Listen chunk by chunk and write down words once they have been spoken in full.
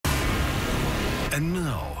And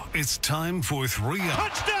now it's time for 3 Up.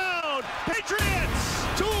 Touchdown, Patriots!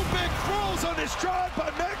 2 big throws on this drive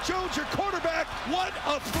by Mac Jones, your quarterback. What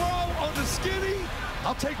a throw on the skinny.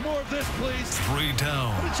 I'll take more of this, please. 3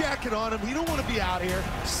 Down. Put a jacket on him. You don't want to be out here.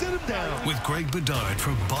 Sit him down. With Greg Bedard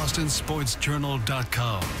from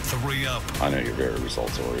BostonSportsJournal.com. 3 Up. I know you're very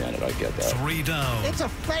results-oriented. I get that. 3 Down. It's a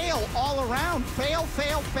fail all around. Fail,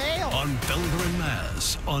 fail, fail. On Felger and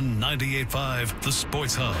Mazz on 98.5 The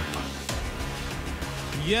Sports Hub.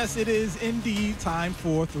 Yes, it is indeed time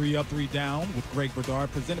for 3 Up, 3 Down with Greg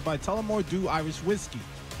Bedard, presented by Tullamore Dew Irish Whiskey.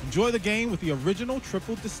 Enjoy the game with the original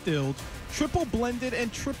triple distilled, triple blended,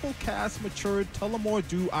 and triple cast matured Tullamore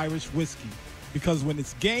Dew Irish Whiskey. Because when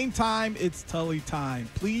it's game time, it's Tully time.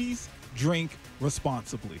 Please drink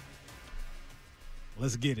responsibly.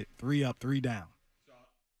 Let's get it. 3 Up, 3 Down.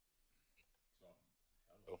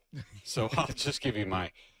 So I'll just give you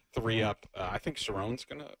my 3 Up. I think Sharon's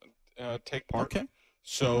going to take part. Okay.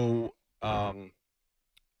 So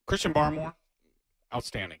Christian Barmore,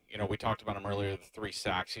 outstanding. You know, we talked about him earlier, the 3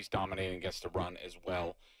 sacks. He's dominating against the run as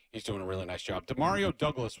well. He's doing a really nice job. Demario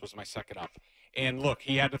Douglas was my 2nd up. And look,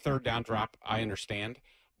 he had the 3rd down drop. I understand.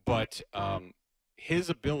 But his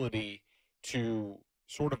ability to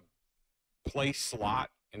sort of play slot,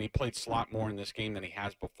 and he played slot more in this game than he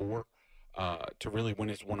has before, to really win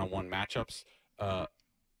his one-on-one matchups,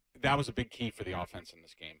 that was a big key for the offense in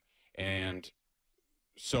this game. And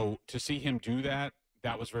so to see him do that,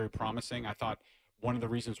 that was very promising. I thought one of the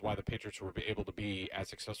reasons why the Patriots were able to be as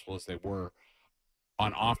successful as they were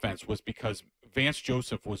on offense was because Vance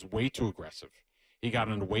Joseph was way too aggressive. He got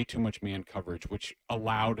into way too much man coverage, which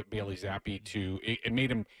allowed Bailey Zappi to – it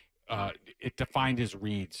made him it defined his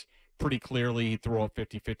reads pretty clearly. He'd throw up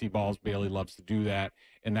 50-50 balls. Bailey loves to do that,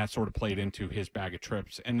 and that sort of played into his bag of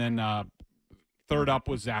trips. And then 3rd up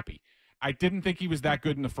was Zappi. I didn't think he was that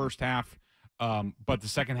good in the first half. But the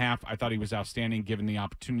second half, I thought he was outstanding given the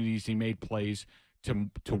opportunities. He made plays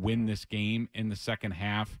to win this game in the second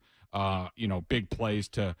half. Big plays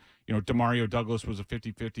to, Demario Douglas was a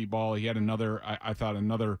 50-50 ball. He had another, I thought,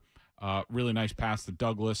 really nice pass to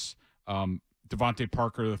Douglas. Devontae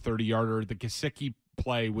Parker, the 30-yarder. The Gesicki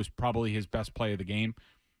play was probably his best play of the game.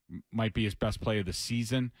 Might be his best play of the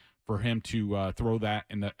season for him to throw that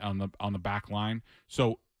on the back line.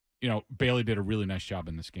 So, Bailey did a really nice job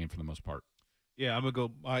in this game for the most part. Yeah, I'm going to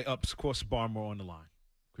go my ups, of course, Barmore on the line.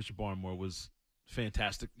 Christian Barmore was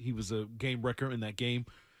fantastic. He was a game wrecker in that game,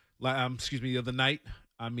 the other night.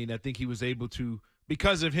 I mean, I think he was able to,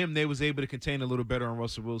 because of him, they was able to contain a little better on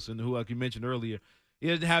Russell Wilson, who, like you mentioned earlier, he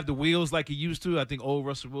doesn't have the wheels like he used to. I think old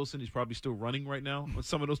Russell Wilson, he's probably still running right now on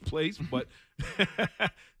some of those plays, but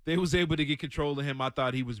they was able to get control of him. I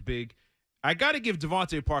thought he was big. I got to give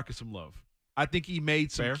Devontae Parker some love. I think he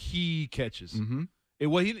made some key catches. Mm-hmm.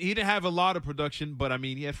 He didn't have a lot of production, but, I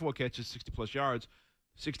mean, he had 4 catches, 60-plus yards,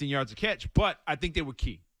 16 yards a catch. But I think they were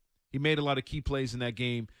key. He made a lot of key plays in that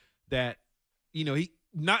game that, he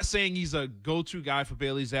not saying he's a go-to guy for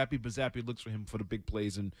Bailey Zappi, but Zappi looks for him for the big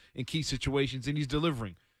plays and in key situations, and he's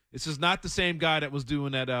delivering. This is not the same guy that was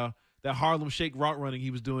doing that Harlem Shake route running he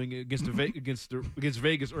was doing against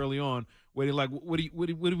Vegas early on, where they're like, what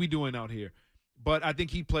are we doing out here? But I think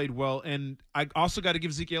he played well, and I also got to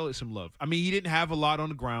give Zeke Elliott some love. I mean, he didn't have a lot on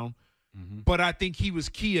the ground, but I think he was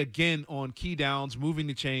key again on key downs, moving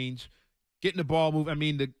the change, getting the ball moving. I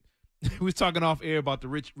mean, we was talking off air about the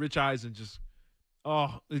Rich Eisen just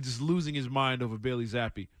losing his mind over Bailey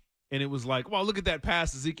Zappi. And it was like, well, look at that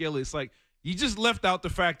pass to Zeke Elliott. It's like you just left out the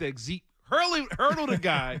fact that Zeke hurdled a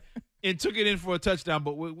guy and took it in for a touchdown,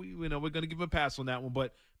 but we're going to give him a pass on that one.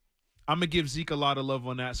 But I'm going to give Zeke a lot of love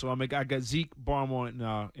on that. So I got Zeke,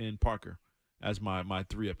 Barmore, and Parker as my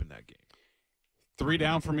 3 up in that game. 3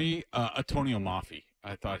 down for me, Antonio Mafi.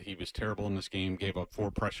 I thought he was terrible in this game, gave up 4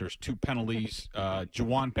 pressures, 2 penalties.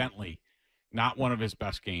 Juwan Bentley, not one of his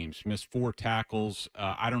best games, missed 4 tackles.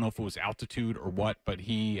 I don't know if it was altitude or what, but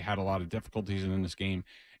he had a lot of difficulties in this game.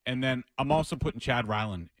 And then I'm also putting Chad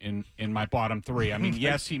Ryland in my bottom 3. I mean,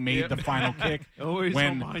 yes, he made the final kick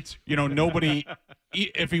when, nobody –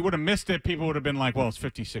 if he would have missed it, people would have been like, well, it's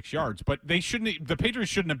 56 yards. But the Patriots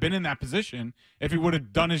shouldn't have been in that position if he would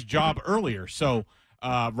have done his job earlier. So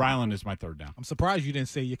Ryland is my 3rd down. I'm surprised you didn't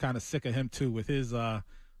say you're kind of sick of him, too, with his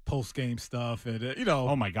post-game stuff. And,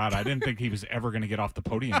 Oh, my God. I didn't think he was ever going to get off the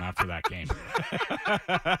podium after that game.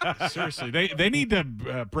 Seriously. They need to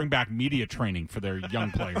bring back media training for their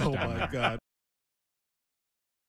young players down there. Oh, my God.